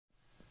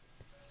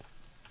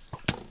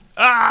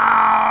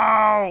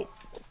Ow!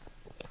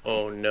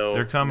 Oh no.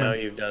 They're coming. Now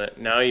you've done it.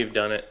 Now you've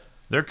done it.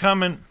 They're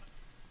coming.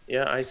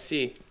 Yeah, I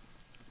see.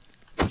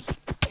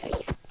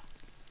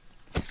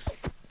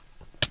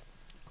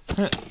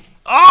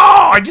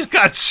 Oh, I just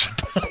got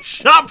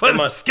shot by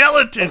the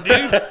skeleton,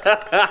 dude.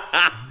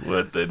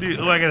 What the dude?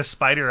 Oh, I got a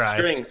spider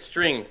eye.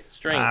 String.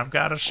 I've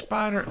got a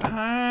spider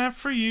eye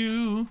for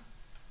you.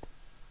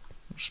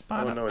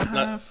 Spider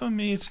eye for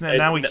me. It's not,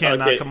 now we can't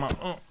knock him off.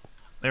 Oh,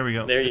 there we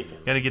go. There you go.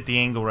 Gotta get the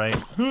angle right.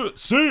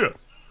 See ya.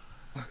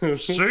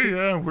 See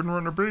ya. Wouldn't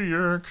want to be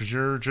here because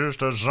you're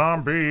just a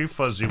zombie.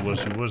 Fuzzy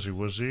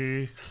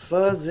wuzzy.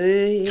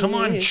 Fuzzy. Come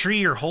on, tree,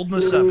 you're holding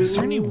us up. Is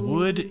there any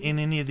wood in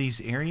any of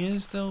these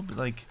areas, though?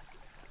 Like,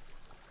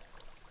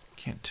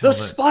 can't tell. The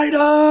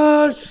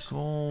spiders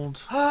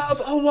Gold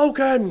have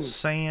awoken.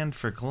 Sand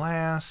for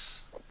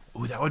glass.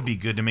 Ooh, that would be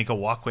good to make a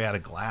walkway out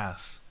of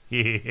glass.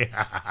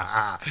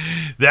 Yeah,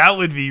 that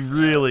would be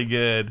really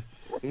good.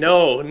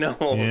 No.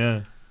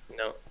 Yeah.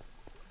 No.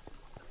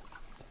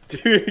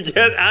 Dude,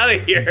 get out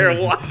of here.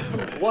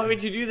 Why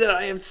would you do that?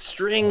 I have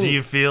string. Do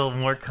you feel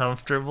more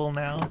comfortable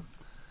now?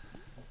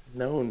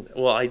 No.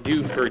 Well, I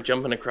do for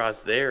jumping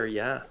across there,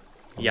 yeah.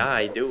 Yeah,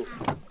 I do.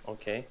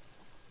 Okay.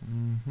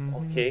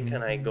 Okay,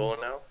 can I go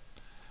now?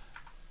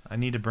 I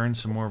need to burn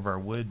some more of our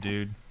wood,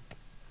 dude.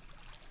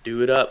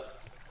 Do it up.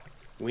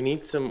 We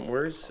need some...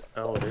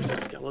 Oh, there's a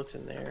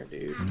skeleton there,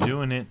 dude. I'm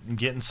doing it. I'm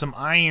getting some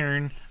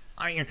iron.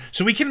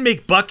 So we can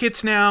make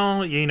buckets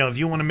now, you know, if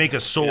you want to make a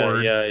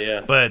sword.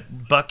 Yeah.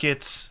 But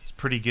buckets is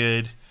pretty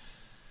good.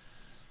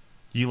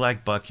 You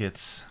like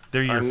buckets.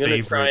 They're your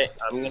favorite.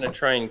 I'm gonna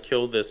try and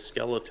kill this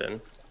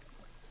skeleton.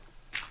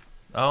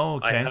 Oh,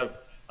 okay.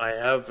 I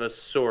have a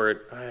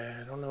sword.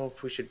 I don't know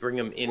if we should bring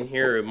him in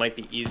here. It might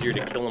be easier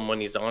to kill him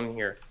when he's on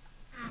here.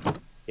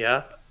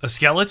 Yeah? A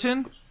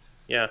skeleton?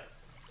 Yeah.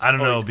 I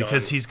don't know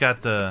because he's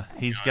got the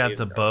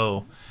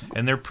bow,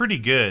 and they're pretty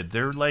good.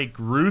 They're like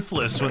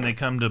ruthless when they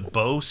come to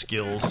bow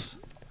skills.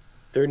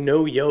 They're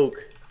no yoke.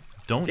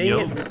 Don't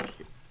yoke.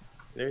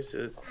 I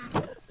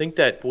think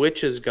that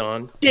witch is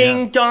gone.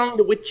 Ding dong,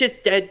 the witch is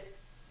dead.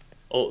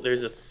 Oh,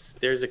 there's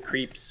a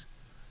creeps.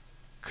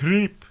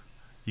 Creep.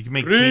 You can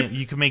make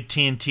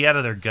TNT out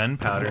of their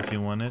gunpowder if you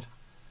wanted.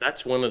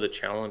 That's one of the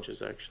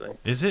challenges, actually.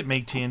 Is it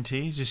make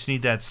TNT? You just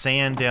need that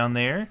sand down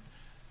there.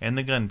 And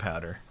the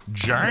gunpowder.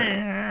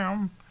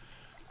 Jam!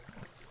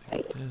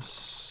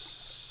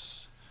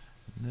 This,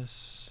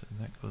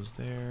 and that goes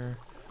there.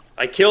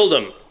 I killed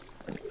him.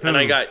 And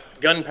I got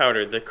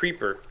gunpowder, the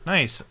creeper.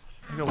 Nice.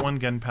 I got one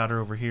gunpowder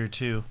over here,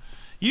 too.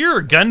 You're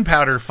a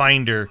gunpowder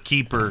finder,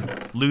 keeper,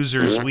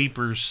 losers,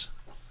 sweepers.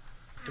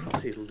 Don't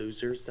say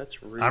losers,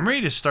 that's rude. I'm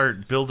ready to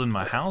start building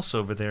my house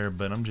over there,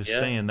 but I'm just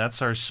saying,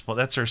 that's our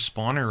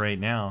spawner right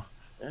now.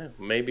 Yeah,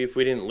 maybe if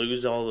we didn't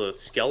lose all the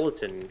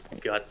skeleton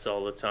guts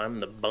all the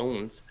time, the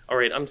bones.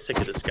 Alright, I'm sick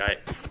of this guy.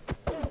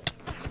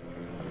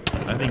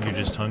 I think you're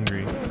just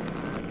hungry.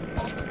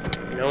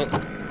 No.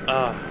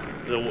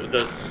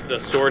 The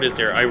sword is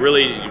there. I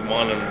really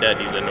want him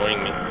dead. He's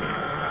annoying me.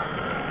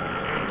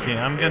 Okay,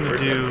 I'm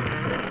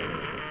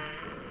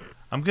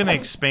gonna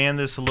expand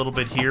this a little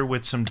bit here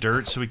with some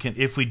dirt so we can,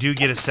 if we do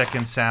get a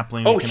second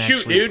sapling, we can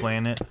actually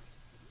plant it.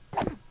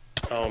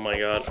 Oh my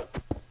god.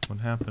 What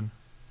happened?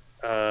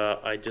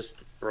 I just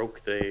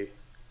broke this.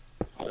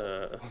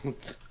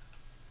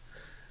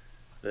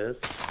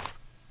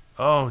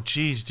 Oh,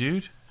 jeez,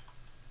 dude.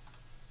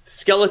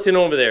 Skeleton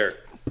over there.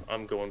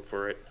 I'm going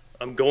for it.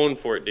 I'm going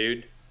for it,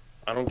 dude.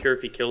 I don't care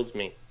if he kills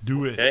me.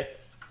 Do it. Okay?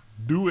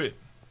 Do it.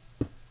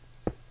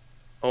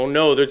 Oh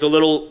no, there's a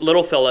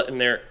little fella in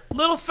there.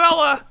 Little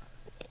fella!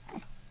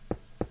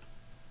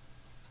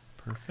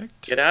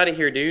 Perfect. Get out of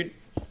here, dude.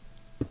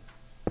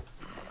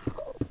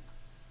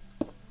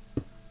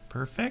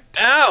 Perfect.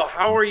 Ow,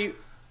 how are you?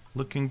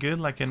 Looking good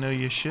like I know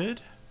you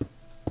should.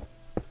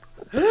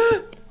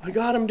 I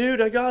got him, dude.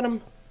 I got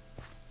him.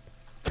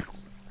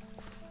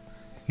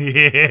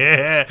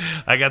 Yeah,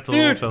 I got the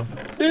little fella.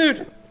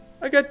 Dude,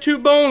 I got 2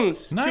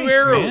 bones. Nice, 2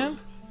 arrows. Man.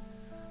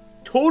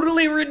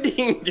 Totally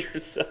redeemed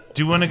yourself.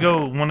 Do you want to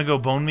go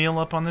bone meal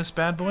up on this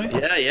bad boy?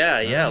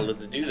 Yeah.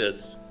 Let's do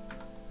this.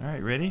 All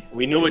right, ready?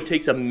 We know it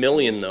takes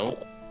 1,000,000 though.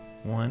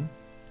 1,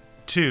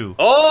 2.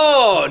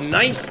 Oh,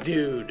 nice,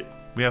 dude.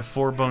 We have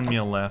 4 bone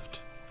meal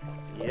left.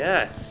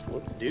 Yes,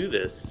 let's do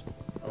this.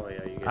 Oh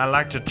yeah, you. I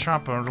like to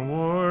chop on the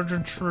wood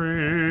and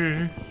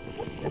tree.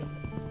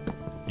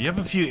 You have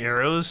a few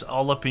arrows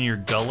all up in your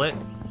gullet.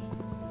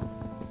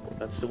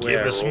 That's the way.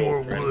 Give us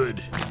more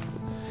wood.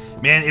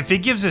 Man, if it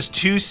gives us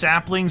 2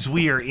 saplings,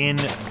 we are in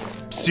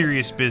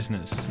serious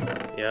business.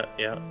 Yeah.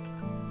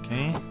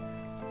 Okay.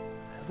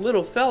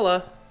 Little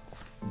fella.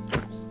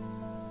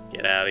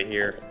 Get out of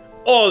here.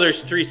 Oh,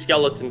 there's 3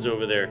 skeletons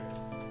over there.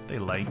 They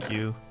like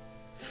you.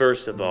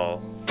 First of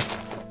all,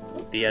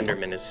 the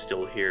Enderman is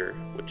still here,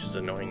 which is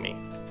annoying me.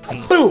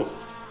 Boom!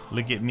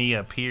 Look at me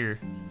up here.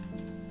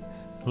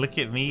 Look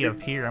at me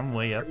up here. I'm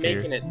way up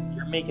here.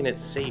 You're making it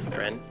safe,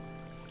 friend.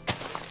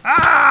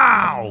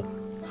 Ow!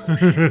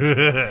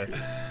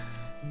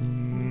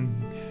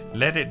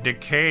 Let it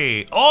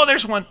decay. Oh,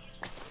 there's one.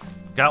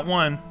 Got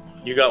one.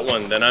 You got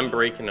one. Then I'm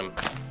breaking them.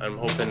 I'm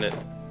hoping that...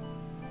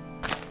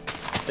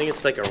 I think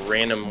it's like a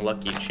random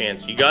lucky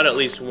chance. You got at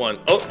least one.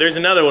 Oh, there's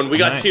another one. We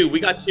got two. We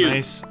got two.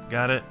 Nice.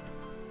 Got it.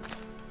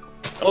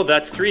 Oh,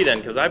 that's three then,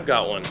 because I've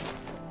got one.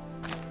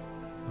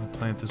 I'll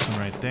plant this one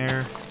right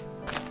there.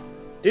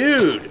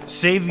 Dude.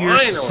 Save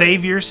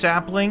your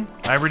sapling.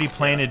 I already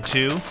planted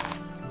two.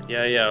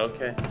 Yeah,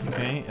 okay.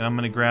 Okay, and I'm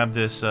gonna grab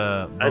this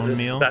bone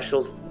meal.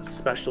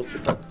 Special.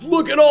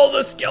 Look at all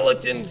the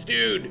skeletons,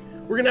 dude.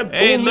 We're gonna have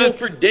bone meal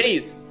for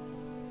days.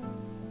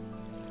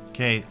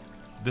 Okay,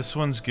 this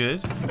one's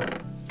good.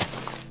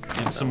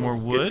 Get some more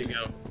wood. Good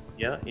to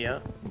go. Yeah.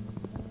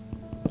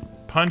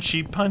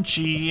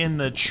 Punchy in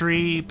the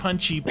tree.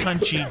 Punchy,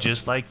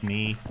 just like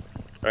me.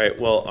 All right.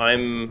 Well,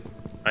 I'm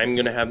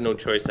gonna have no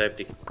choice. I have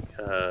to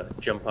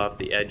jump off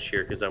the edge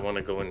here because I want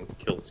to go and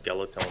kill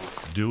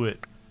skeletons. Do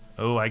it.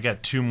 Oh, I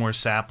got two more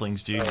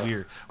saplings, dude.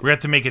 We're gonna have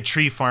to make a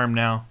tree farm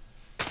now.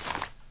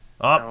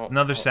 Oh,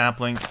 another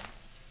sapling.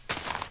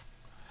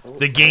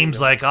 The game's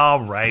like,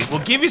 all right,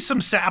 we'll give you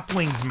some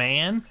saplings,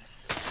 man.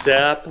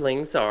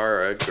 Saplings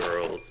are a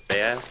girl's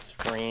best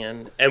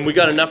friend. And we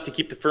got enough to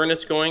keep the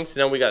furnace going,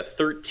 so now we got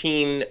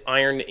 13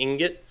 iron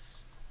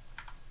ingots.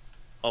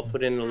 I'll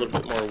put in a little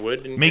bit more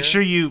wood in Make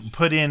sure you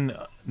put in,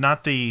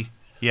 not the...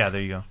 Yeah,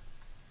 there you go.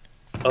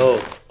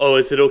 Oh,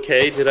 is it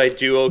okay? Did I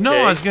do okay? No,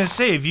 I was going to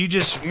say, if you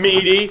just...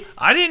 Meaty.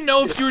 I didn't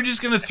know if you were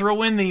just going to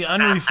throw in the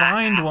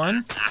unrefined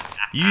one.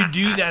 You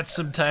do that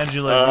sometimes.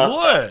 You're like,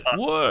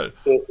 what?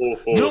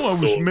 No, I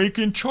was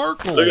making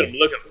charcoal. Look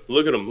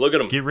at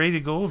him. Get ready to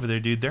go over there,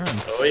 dude. They're on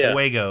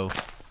fuego.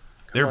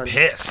 They're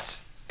pissed.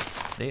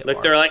 They're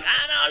like,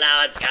 I don't know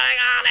what's going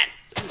on.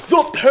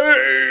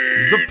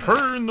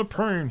 The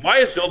pain. Why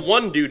is the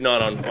one dude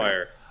not on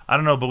fire? I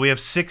don't know, but we have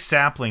 6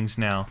 saplings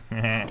now.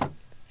 There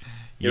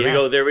we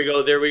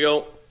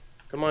go.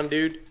 Come on,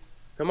 dude.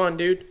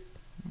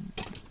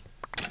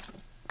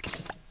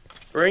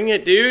 Bring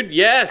it, dude.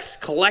 Yes,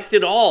 collect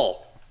it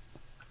all.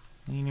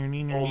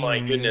 Oh my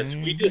goodness,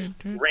 we just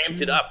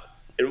ramped it up.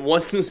 In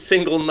one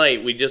single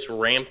night, we just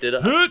ramped it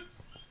up.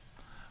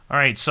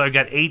 Alright, so I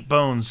got 8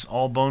 bones,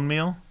 all bone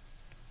meal.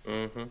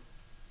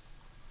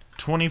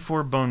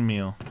 24 bone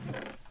meal.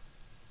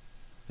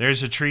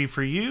 There's a tree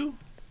for you.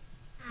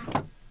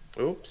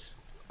 Oops.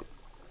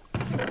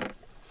 5,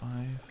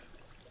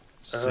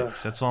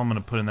 6. That's all I'm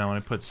going to put in that one.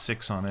 I put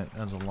 6 on it.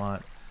 That's a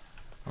lot.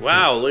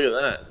 Wow, look at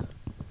that.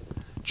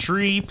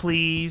 Tree,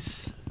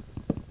 please.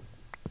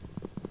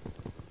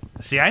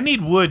 See, I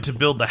need wood to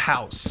build the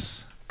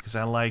house because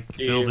I like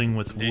building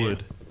with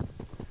wood.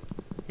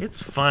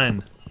 It's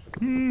fun.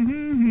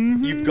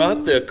 You've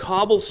got the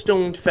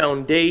cobblestone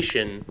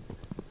foundation.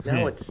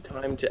 Now it's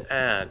time to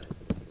add.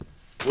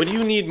 What do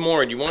you need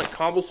more? Do you want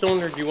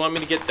cobblestone or do you want me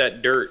to get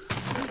that dirt?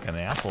 An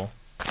apple.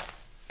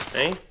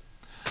 Hey?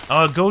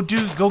 Go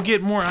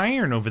get more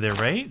iron over there,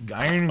 right?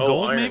 Iron and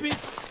gold, maybe?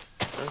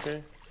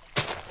 Okay.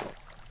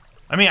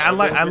 I mean,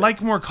 I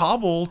like more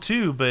cobble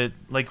too, but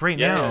like right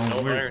now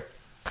we're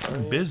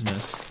in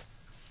business.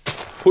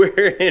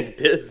 We're in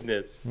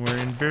business. We're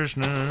in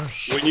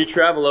business. When you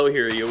travel out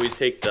here, you always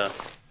take the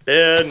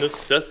bare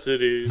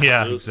necessities.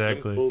 Yeah,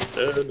 exactly. Simple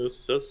bare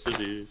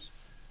necessities.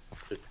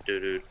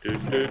 Here,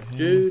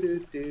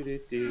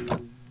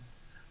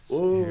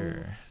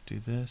 do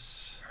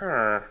this.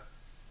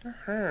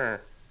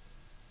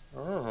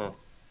 Oh.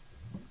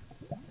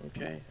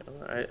 Okay.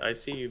 I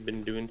see you've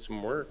been doing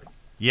some work.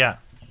 Yeah.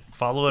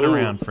 Follow it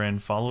around,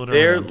 friend. Follow it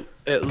around.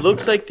 It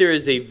looks like there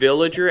is a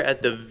villager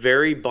at the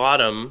very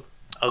bottom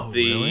of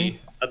the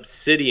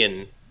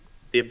obsidian.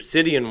 The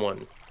obsidian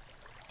one.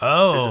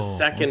 Oh, there's a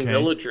second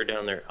villager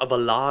down there. A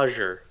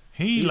villager.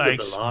 He's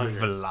likes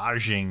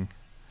villaging.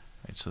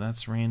 Right, so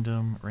that's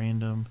random.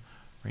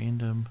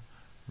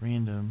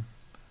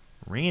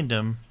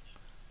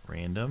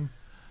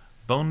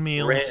 Bone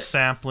meal,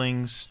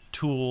 saplings,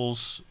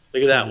 tools.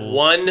 Look at that.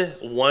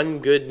 One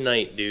good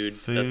night, dude.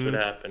 Food, that's what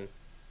happened.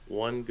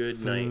 One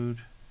good night.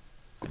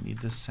 I need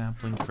this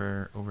sapling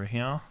for over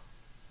here.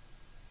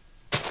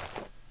 There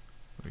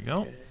we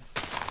go.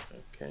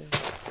 Okay.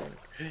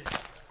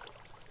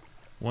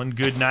 One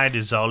good night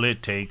is all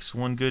it takes.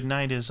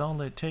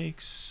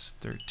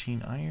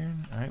 13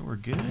 iron. All right, we're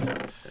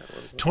good.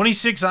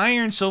 26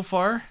 iron so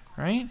far,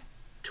 right?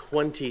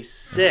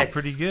 26. That's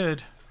pretty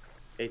good.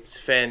 It's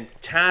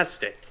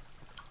fantastic.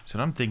 So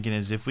what I'm thinking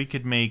is if we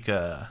could make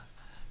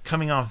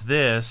coming off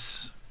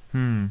this,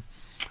 I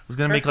was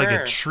gonna make like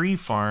a tree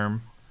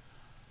farm.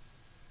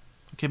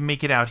 We could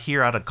make it out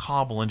here out of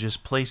cobble and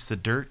just place the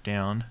dirt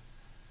down.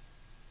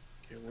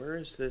 Okay, where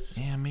is this?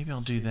 Yeah, maybe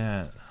I'll do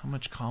that. How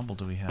much cobble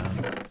do we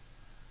have?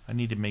 I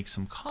need to make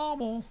some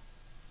cobble.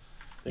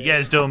 You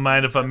guys don't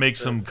mind if I make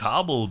some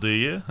cobble, do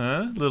you?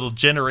 Huh? Little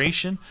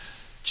generator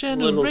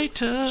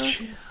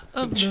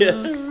of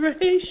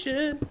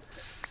generation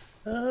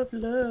of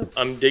love.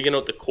 I'm digging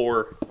out the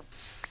core.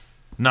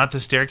 Not the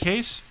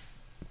staircase?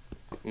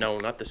 No,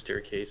 not the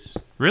staircase.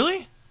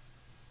 Really?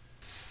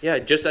 Yeah,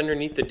 just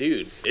underneath the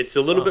dude. It's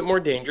a little bit more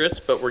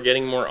dangerous, but we're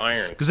getting more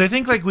iron. Because I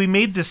think like we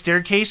made the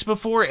staircase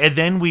before, and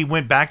then we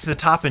went back to the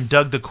top and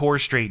dug the core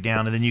straight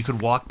down, and then you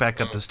could walk back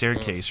up the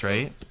staircase,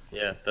 right?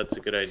 Yeah, that's a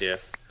good idea.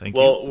 Thank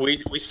you. Well,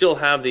 we still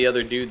have the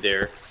other dude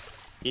there.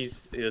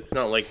 It's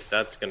not like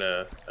that's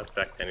gonna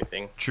affect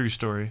anything. True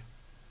story.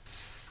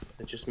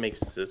 It just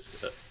makes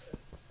this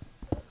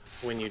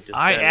when you descend.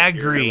 I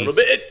agree. A little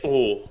bit.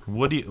 Oh.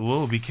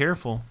 Whoa, be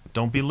careful.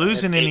 Don't be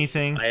losing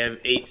anything. I have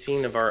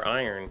 18 of our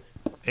iron.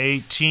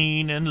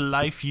 18 in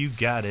life, you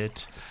got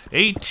it.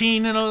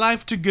 18 and a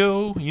life to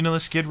go. You know the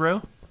Skid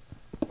Row?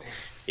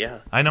 Yeah.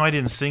 I know I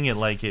didn't sing it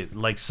like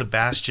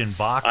Sebastian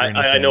Bach or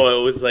anything. I know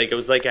it was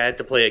like I had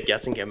to play a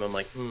guessing game. I'm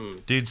like,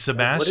 Dude,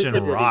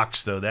 Sebastian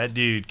rocks though. That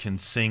dude can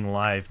sing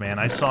live, man.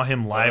 I saw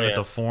him live at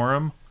the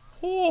Forum.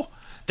 Oh,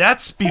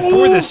 that's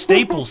before the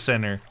Staples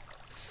Center.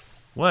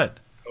 What?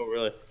 Oh,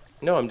 really?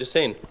 No, I'm just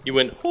saying. You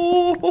went,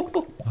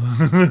 oh,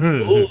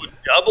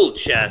 double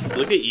chest.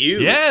 Look at you.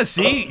 Yeah,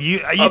 see? You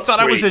thought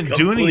I wasn't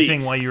doing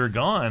anything while you were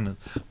gone.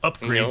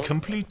 Upgrade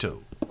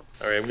completo.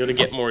 All right, I'm going to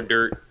get more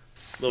dirt.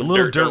 A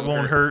little dirt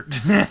won't hurt.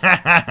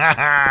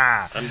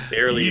 I'm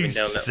barely even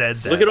down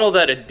that. Look at all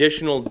that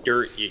additional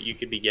dirt you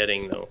could be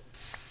getting, though.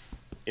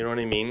 You know what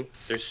I mean?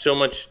 There's so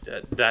much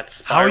that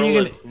spiral. How are you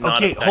going to...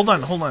 Okay, hold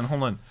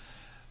on.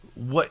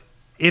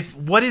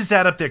 What is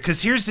that up there?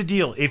 Because here's the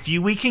deal. If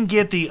we can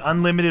get the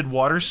unlimited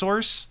water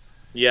source,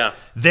 yeah,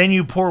 then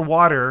you pour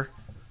water,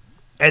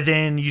 and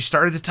then you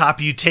start at the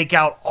top, you take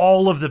out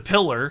all of the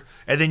pillar,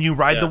 and then you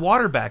ride the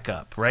water back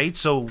up, right?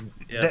 So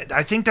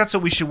I think that's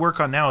what we should work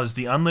on now is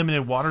the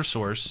unlimited water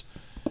source.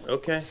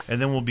 Okay. And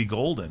then we'll be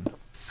golden.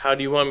 How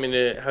do you want me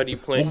to? How do you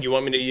plan? You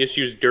want me to just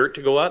use dirt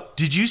to go up?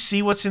 Did you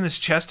see what's in this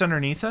chest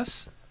underneath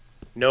us?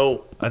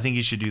 No. I think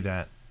you should do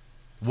that.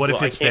 What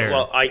if it's there?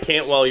 Well, I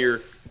can't while you're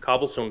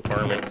cobblestone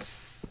farming.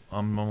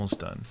 I'm almost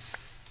done.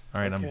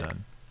 All right, I'm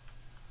done.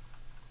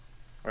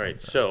 All right,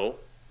 so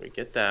we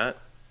get that.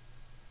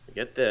 We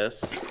get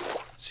this.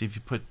 See, if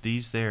you put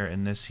these there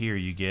and this here,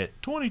 you get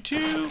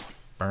 22.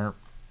 Burp.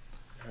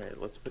 All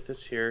right, let's put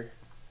this here.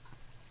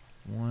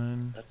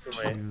 1,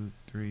 2,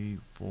 3,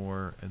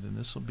 4, and then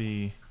this will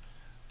be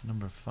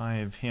number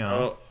 5. Him.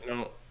 Oh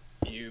no,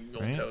 you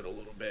built out a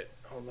little bit.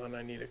 Hold on,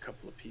 I need a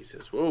couple of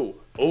pieces. Whoa!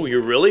 Oh,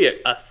 you're really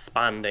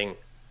expanding.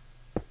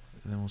 And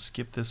then we'll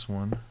skip this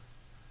one.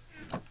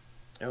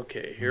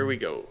 Okay, here we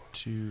go.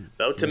 2.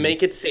 About to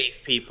make it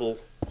safe, people.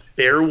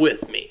 Bear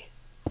with me.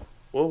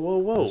 Whoa, whoa,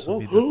 whoa, this will whoa!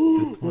 Be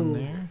the 5th one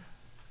there.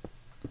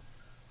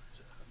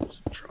 I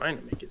was trying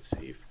to make it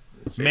safe.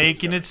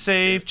 Making it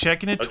safe,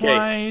 checking it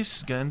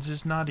twice. Guns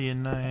is naughty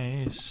and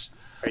nice.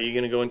 Are you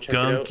gonna go and check it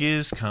out? Gunk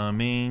is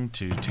coming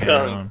to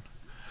town.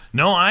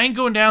 No, I ain't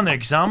going down there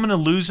because I'm gonna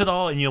lose it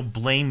all, and you'll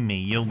blame me.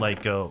 You'll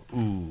like go,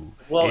 ooh.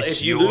 Well,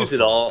 if you lose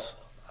it all,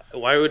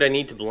 why would I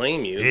need to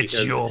blame you? It's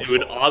because your it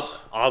would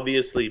fault.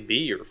 Obviously be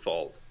your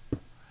fault.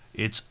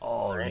 It's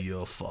all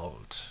your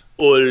fault.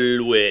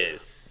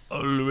 Always.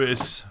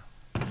 Always.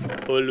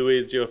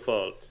 Always your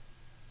fault.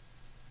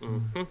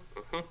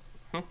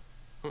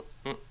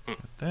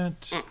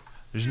 That.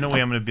 There's no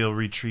way I'm gonna be able to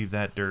retrieve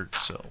that dirt,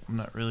 so I'm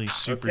not really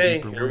super. Okay,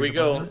 duper here we worried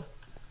go. about it.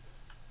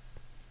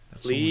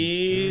 That's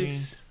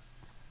Please.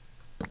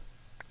 1,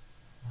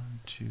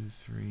 2,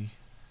 3.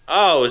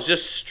 Oh, it's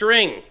just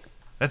string.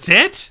 That's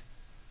it?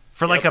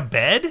 For like a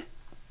bed?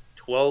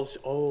 12.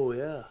 Oh,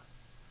 yeah.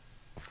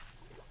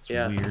 It's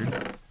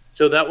weird.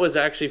 So that was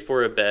actually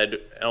for a bed,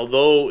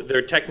 although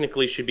there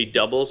technically should be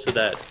double so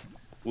that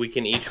we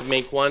can each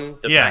make one.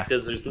 The fact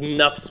is there's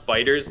enough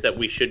spiders that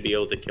we should be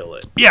able to kill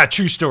it. Yeah,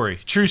 true story.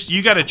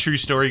 You got a true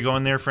story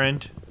going there,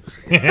 friend.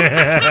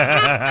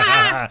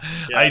 I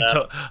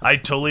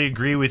totally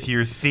agree with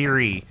your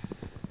theory.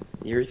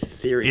 Your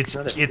theory.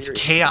 It's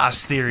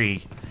chaos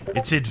theory.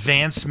 It's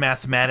advanced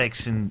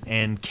mathematics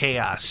and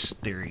chaos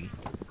theory.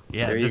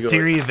 Yeah, the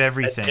theory of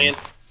everything.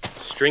 Advanced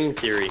string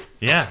theory.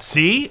 Yeah,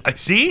 see?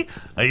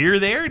 You're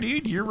there,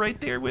 dude. You're right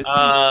there with me.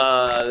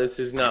 This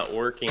is not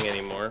working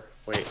anymore.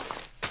 Wait.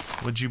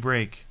 What'd you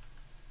break?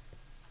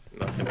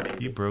 Nothing,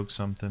 maybe. You broke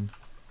something.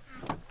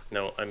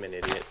 No, I'm an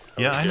idiot.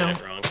 I know.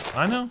 Wrong.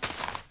 I know.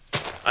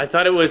 I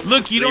thought it was...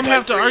 Look, you don't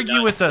have to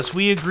argue with us.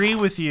 We agree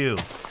with you.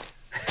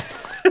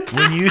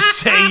 When you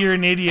say you're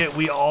an idiot,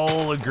 we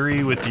all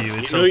agree with you.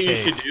 It's okay. You know what you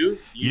should do?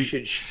 You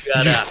should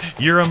shut up.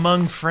 You're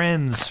among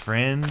friends,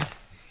 friend.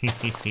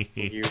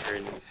 You're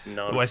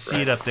not. Oh, I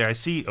see it up there. I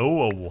see.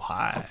 Oh,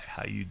 hi.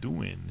 How you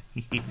doing?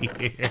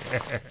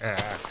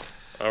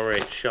 All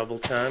right, shovel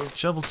time.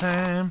 Shovel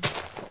time.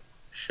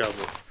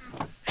 Shovel.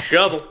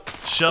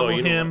 Shovel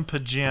him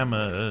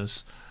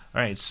pajamas.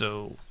 All right,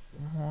 so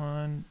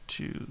 1,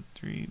 2,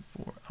 3,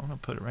 4. I'm gonna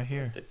put it right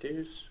here.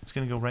 It's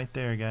gonna go right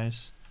there,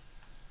 guys.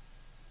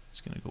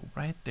 It's gonna go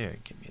right there.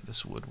 Give me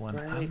this wood one.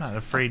 Right. I'm not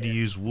afraid to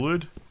use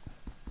wood.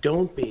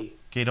 Don't be.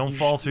 Okay, don't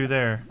fall through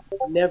there.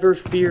 Never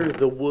fear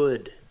the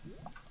wood.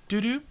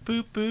 Doo-doo,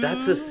 boop-boo.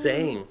 That's a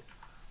saying.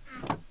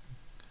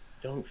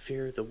 Don't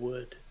fear the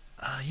wood.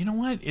 You know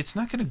what? It's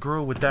not going to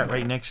grow with that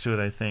right next to it,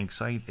 I think.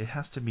 So it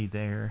has to be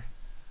there.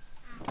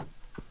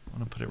 1,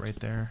 gonna put it right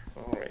there.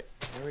 All right,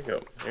 here we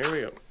go. Here we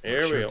go.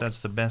 Here Not we sure go. if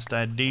that's the best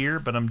idea,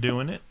 but I'm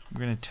doing it.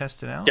 We're gonna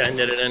test it out.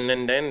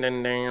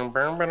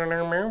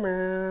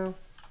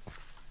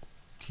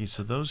 Okay,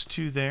 so those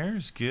two there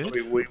is good.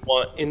 We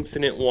want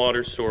infinite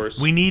water source.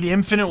 We need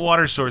infinite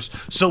water source.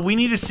 So we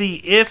need to see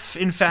if,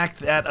 in fact,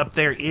 that up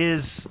there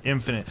is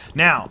infinite.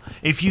 Now,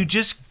 if you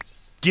just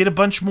get a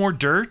bunch more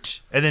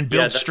dirt and then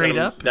build straight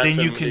up, then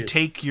you can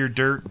take your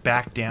dirt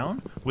back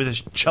down with a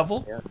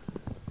shovel. Yeah.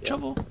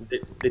 Shovel.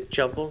 The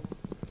shovel.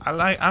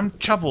 I'm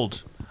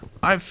shoveled.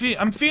 I'm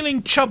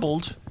feeling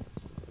troubled.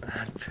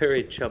 I'm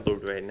very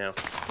troubled right now.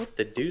 What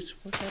the deuce?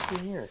 What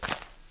happened here?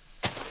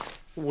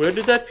 Where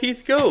did that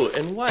piece go?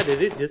 And why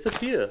did it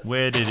disappear?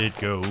 Where did it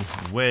go?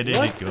 Where did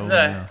it go? What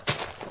the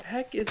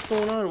heck is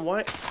going on?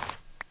 Why?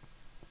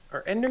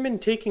 Are Endermen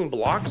taking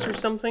blocks or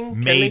something?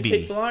 Maybe. Can they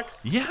take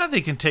blocks? Yeah,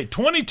 they can take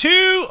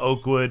 22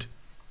 oak wood.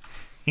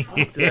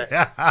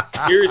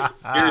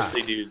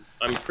 Seriously, dude.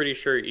 I'm pretty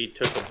sure he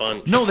took a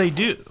bunch. No, they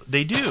do.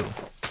 They do.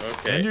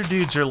 Okay. Ender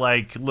dudes are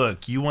like,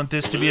 look, you want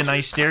this to be a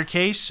nice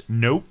staircase?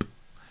 Nope.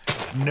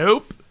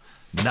 Nope.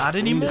 Not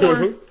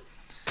anymore.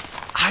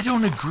 I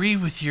don't agree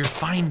with your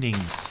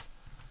findings.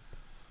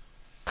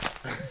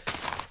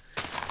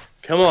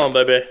 Come on,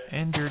 baby.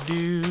 Ender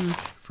dude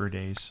for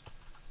days.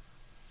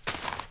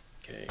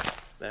 Okay,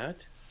 that.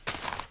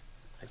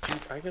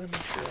 I gotta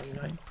make sure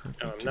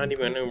I'm not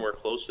even anywhere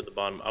close to the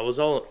bottom. I was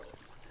all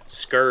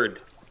scared.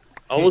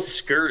 I was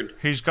scared.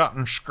 He's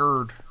gotten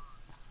scared.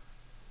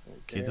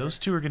 Okay, those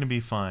two are gonna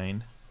be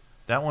fine.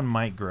 That one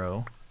might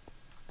grow.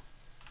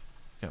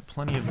 Got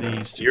plenty of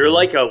these. You're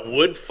like a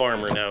wood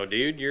farmer now,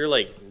 dude. You're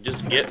like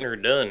just getting her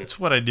done. That's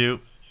what I do.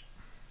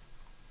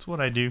 That's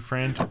what I do,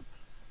 friend.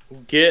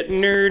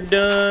 Getting her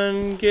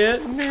done.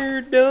 Getting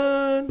her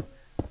done.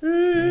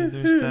 Okay,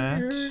 there's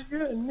that.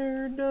 Got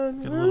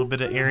a little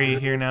bit of area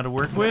here now to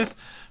work with.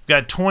 We've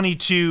got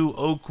 22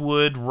 oak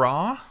wood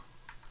raw,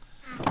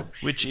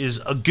 which is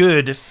a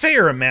good,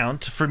 fair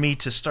amount for me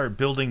to start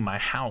building my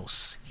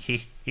house.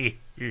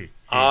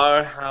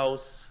 Our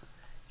house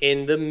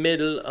in the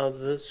middle of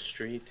the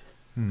street.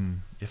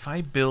 If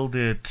I build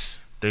it,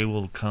 they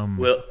will come.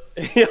 Well,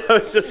 yeah, I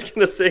was just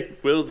gonna say,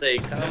 will they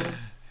come?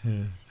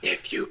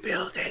 If you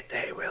build it,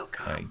 they will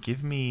come. All right,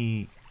 give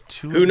me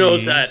two of these. Who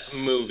knows that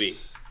movie?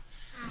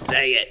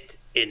 Say it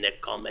in the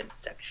comment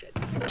section.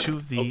 Two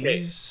of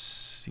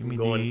these. Okay. Give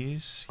me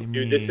these. Give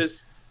Dude, me this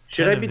is...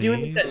 Should I be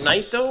doing this at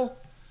night, though?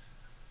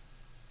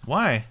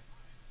 Why?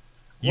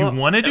 You Well,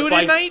 want to do it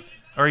at night?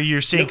 Or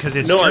you're saying because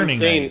it's turning night? No, I'm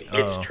saying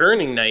it's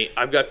turning night.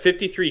 I've got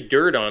 53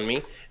 dirt on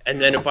me.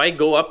 And then if I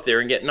go up there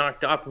and get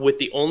knocked off with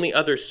the only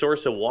other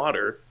source of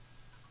water...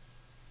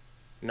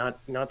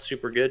 Not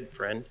super good,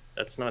 friend.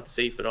 That's not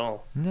safe at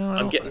all. No,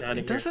 I'm getting out of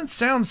here. It doesn't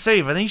sound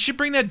safe. I think you should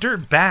bring that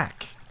dirt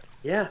back.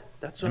 Yeah,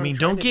 that's what I mean,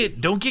 don't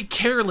get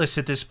careless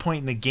at this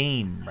point in the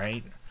game,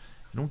 right?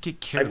 Don't get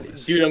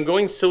careless. Dude, I'm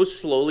going so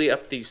slowly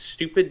up these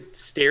stupid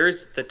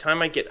stairs. The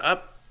time I get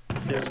up,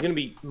 there's gonna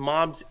be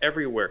mobs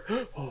everywhere.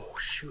 Oh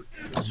shoot!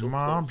 So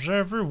mobs close.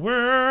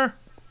 Everywhere.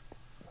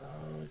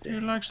 Oh, He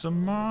likes the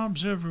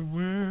mobs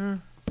everywhere.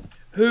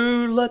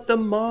 Who let the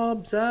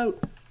mobs out?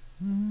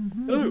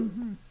 Ooh.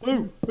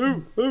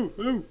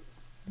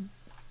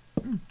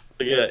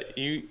 Yeah,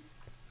 you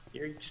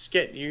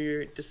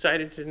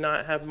decided to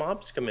not have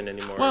mobs come in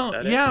anymore.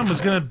 Well, yeah, I was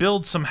gonna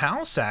build some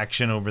house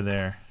action over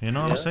there. You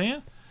know what I'm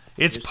saying?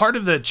 It's part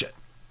of the.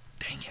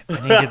 Dang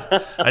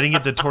it! I didn't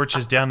get the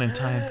torches down in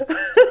time.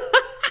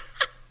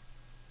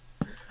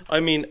 I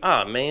mean,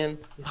 man. Man.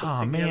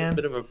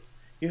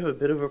 You have a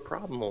bit of a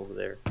problem over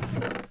there.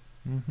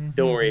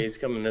 Don't worry, he's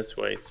coming this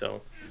way.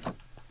 So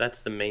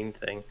that's the main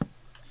thing.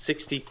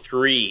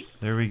 63.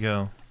 There we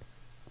go.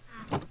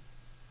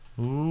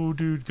 Ooh,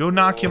 dude, go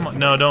knock him.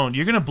 No, don't.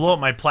 You're gonna blow up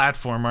my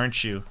platform,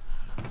 aren't you?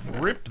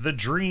 Rip the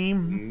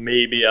dream.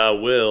 Maybe I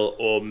will,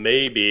 or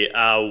maybe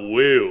I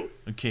will.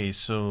 Okay,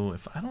 so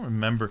if I don't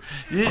remember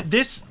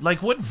this,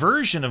 like, what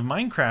version of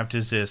Minecraft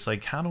is this?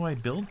 Like, how do I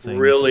build things?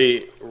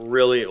 Really,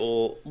 really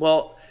old.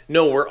 Well,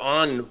 no, we're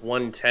on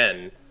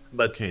 110,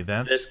 but okay,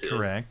 that's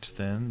correct.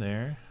 Then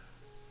there.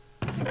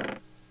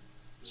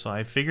 So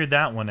I figured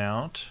that one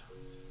out.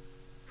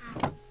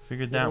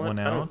 Figured that one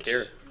out. I don't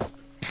care.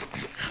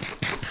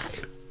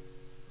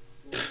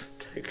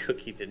 The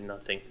cookie did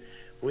nothing.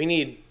 We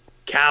need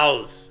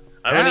cows.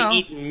 I want to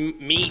eat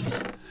meat.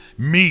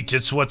 Meat,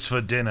 it's what's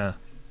for dinner.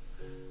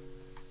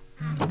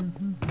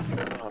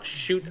 Oh,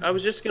 shoot. I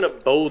was just going to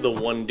bow the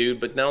one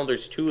dude, but now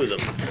there's two of them.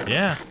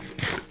 Yeah.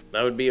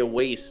 That would be a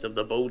waste of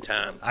the bow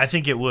time. I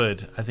think it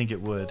would. I think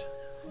it would.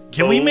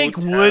 Can we make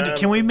wood?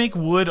 Can we make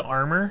wood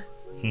armor?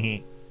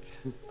 I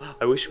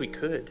wish we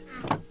could.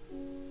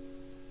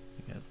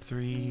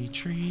 3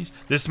 trees.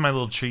 This is my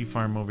little tree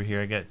farm over here.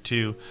 I got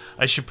 2.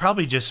 I should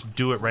probably just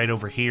do it right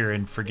over here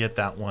and forget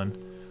that one.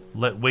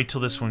 Wait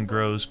till this one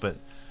grows. But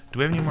do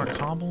we have any more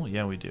cobble?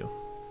 Yeah, we do.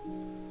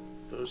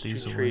 Those 2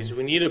 trees.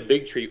 We need a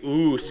big tree.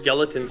 Ooh,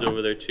 skeletons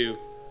over there too.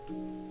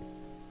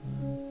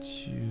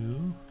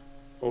 2.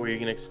 Oh, are you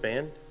gonna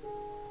expand?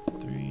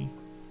 3,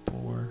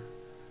 4.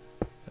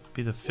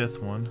 be the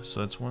 5th one. So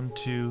that's 1,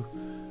 2.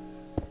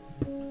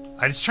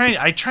 I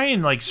try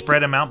and like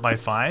spread them out by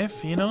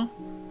 5, you know?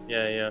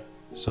 Yeah, yeah.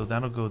 So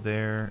that'll go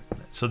there.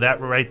 So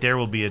that right there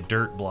will be a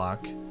dirt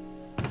block.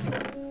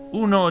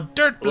 Ooh, no, a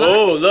dirt block.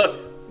 Oh,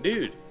 look,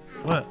 dude.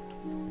 What?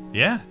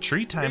 Yeah,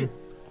 tree time.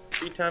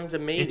 3 times a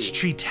matey. It's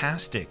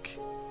tree-tastic.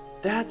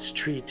 That's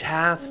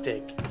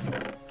tree-tastic.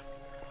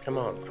 Come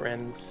on,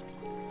 friends.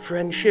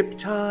 Friendship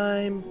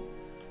time.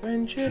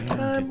 Friendship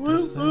time. Woo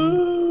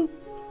woo.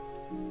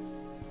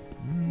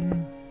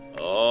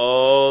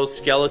 Oh,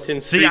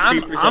 skeletons. See,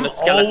 I'm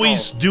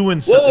always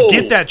doing something.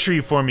 Get that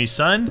tree for me,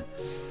 son.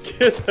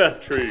 Get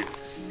that tree.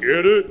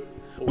 Get it.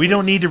 We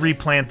don't need to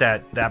replant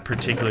that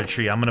particular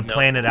tree. I'm gonna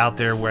plant it out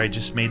there where I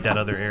just made that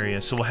other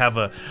area. So we'll have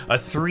a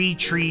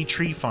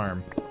 3-tree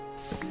farm.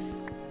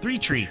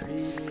 3-tree.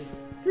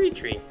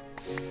 3-tree.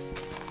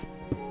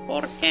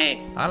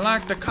 Okay. I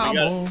like the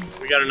cobble.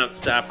 We got enough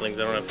saplings.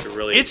 I don't have to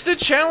really. It's the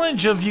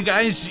challenge of you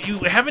guys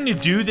having to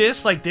do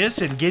this like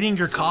this and getting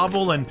your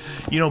cobble and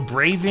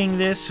braving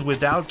this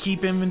without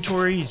keep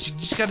inventory. You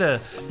just gotta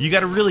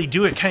really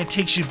do it. Kind of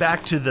takes you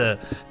back to the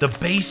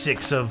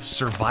basics of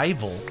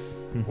survival.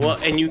 Well,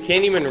 and you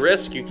can't even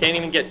risk. You can't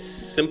even get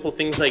simple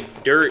things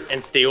like dirt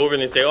and stay over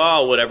and they say,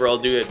 oh, whatever, I'll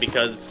do it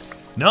because.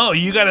 No,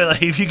 you gotta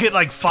like, if you get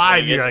like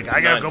 5, you're like, I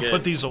gotta go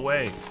put these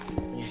away.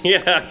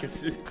 Yeah.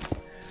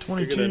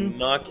 22. They're gonna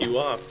knock you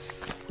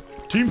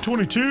off. Team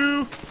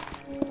 22.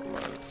 Come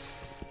on.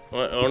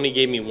 Well, it only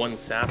gave me 1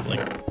 sapling.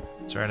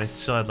 That's right. I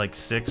still had like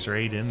 6 or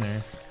 8 in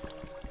there.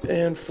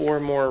 And 4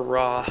 more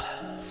raw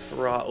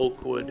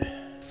oak wood.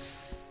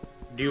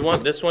 Do you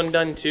want this one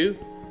done too?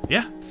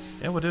 Yeah.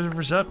 Yeah.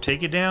 Whatever's up,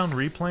 take it down.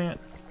 Replant.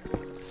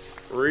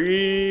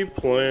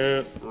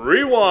 Replant.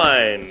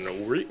 Rewind.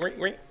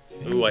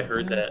 Ooh, I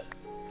heard that.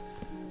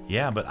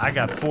 Yeah, but I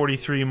got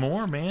 43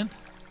 more, man.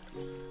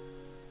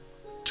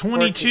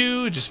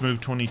 22, just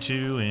move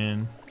 22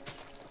 in.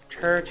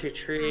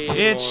 33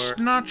 It's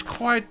more. not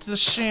quite the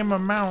same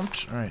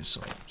amount. Alright,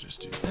 so just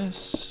do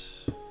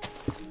this.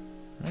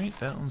 Alright,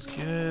 that one's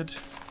good.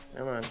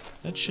 Come on.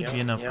 That should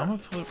be enough. I'm gonna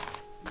put...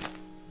 I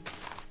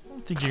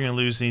don't think you're gonna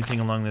lose anything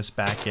along this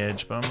back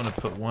edge, but I'm gonna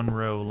put 1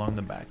 row along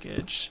the back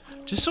edge.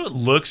 Just so it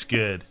looks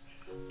good.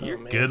 You're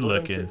good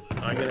looking.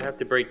 I'm gonna have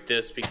to break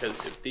this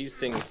because if these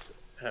things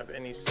have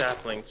any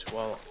saplings,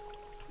 well...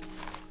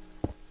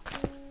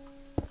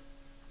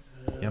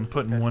 Yeah, I'm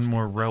putting 1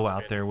 more row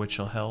out there, which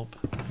will help.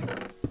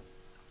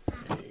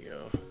 There you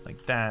go.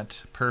 Like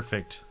that.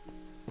 Perfect.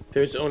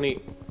 There's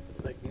only,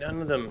 like,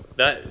 none of them.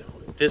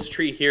 This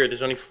tree here,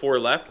 there's only 4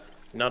 left.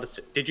 Not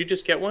a. Did you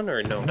just get one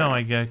or no? No,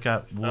 I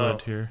got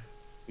wood here.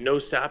 No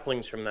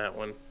saplings from that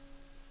one.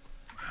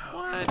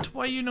 What?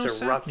 Why you no sapling?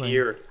 It's a rough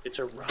year. It's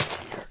a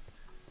rough year.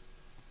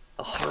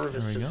 A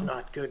harvest is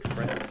not good,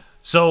 friend.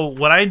 So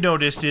what I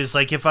noticed is,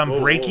 like, if I'm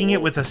breaking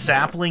it with a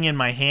sapling in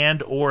my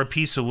hand or a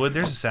piece of wood,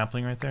 there's a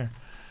sapling right there.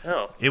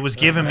 Oh. It was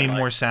giving me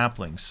more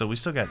saplings, so we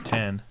still got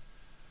 10.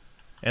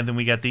 And then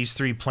we got these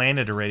 3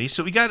 planted already.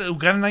 So we got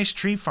a nice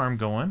tree farm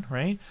going,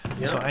 right?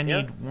 Yeah, so I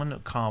need 1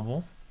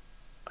 cobble.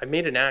 I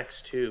made an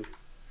axe too.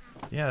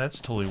 Yeah,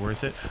 that's totally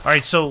worth it. All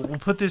right, so we'll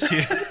put this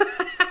here.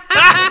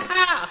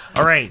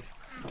 All right.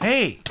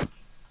 Hey,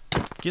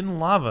 get in the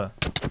lava.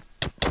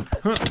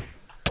 Huh.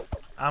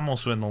 I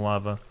almost went in the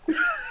lava.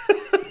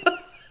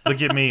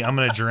 Look at me. I'm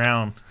going to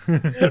drown.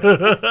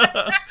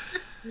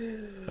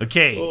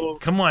 Okay,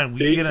 come on.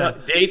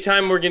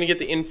 Daytime, we're going to get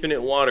the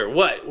infinite water.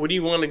 What? What do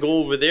you want to go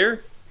over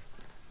there?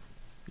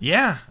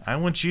 Yeah, I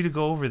want you to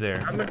go over there.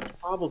 How much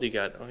cobble do you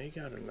got? Oh, you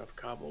got enough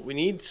cobble. We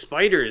need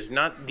spiders,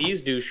 not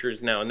these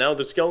douchers now. Now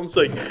the skeleton's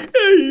like,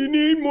 hey, you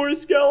need more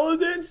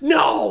skeletons?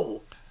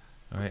 No!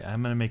 All right,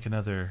 I'm going to make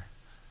another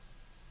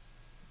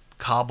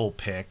cobble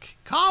pick.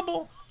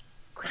 Cobble.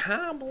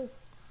 Crobble.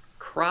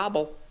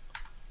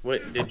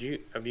 Wait, have you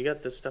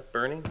got this stuff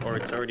burning? Or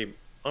it's already,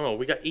 oh no,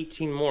 we got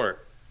 18 more.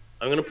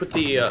 I'm gonna put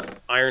the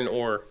iron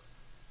ore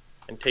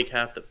and take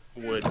half the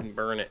wood and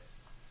burn it.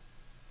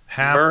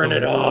 Half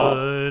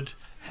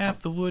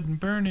the wood and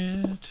burn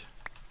it.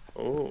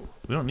 Oh.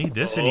 We don't need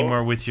this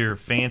anymore with your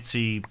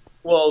fancy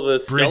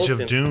the bridge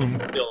of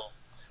doom.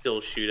 Still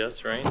shoot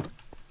us, right?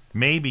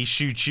 Maybe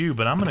shoot you,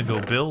 but I'm gonna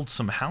go build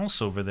some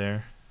house over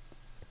there.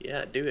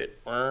 Yeah, do it.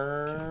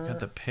 Okay, got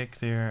the pick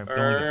there. I've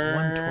only got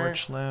 1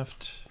 torch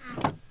left.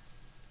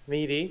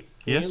 Meaty,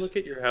 can you look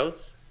at your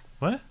house?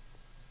 What?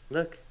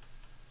 Look,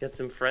 got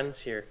some friends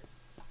here.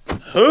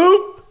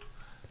 Who?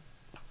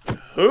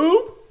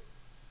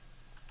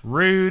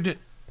 Rude,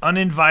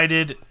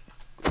 uninvited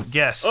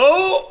guests.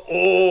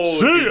 Oh,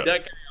 dude,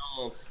 that guy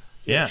almost.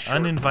 Yeah,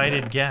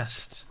 uninvited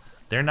guests.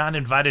 They're not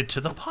invited to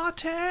the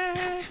party.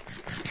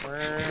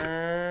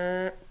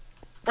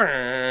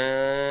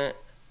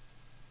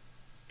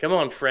 Come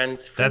on,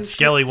 friends. That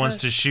Skelly wants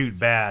to shoot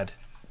bad.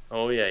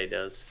 Oh, yeah, he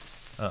does.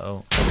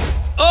 Uh-oh.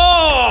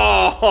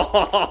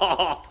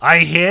 Oh! I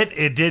hit,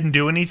 it didn't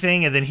do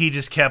anything, and then he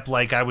just kept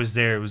like I was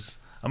there.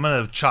 I'm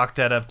going to chalk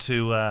that up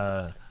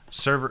to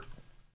server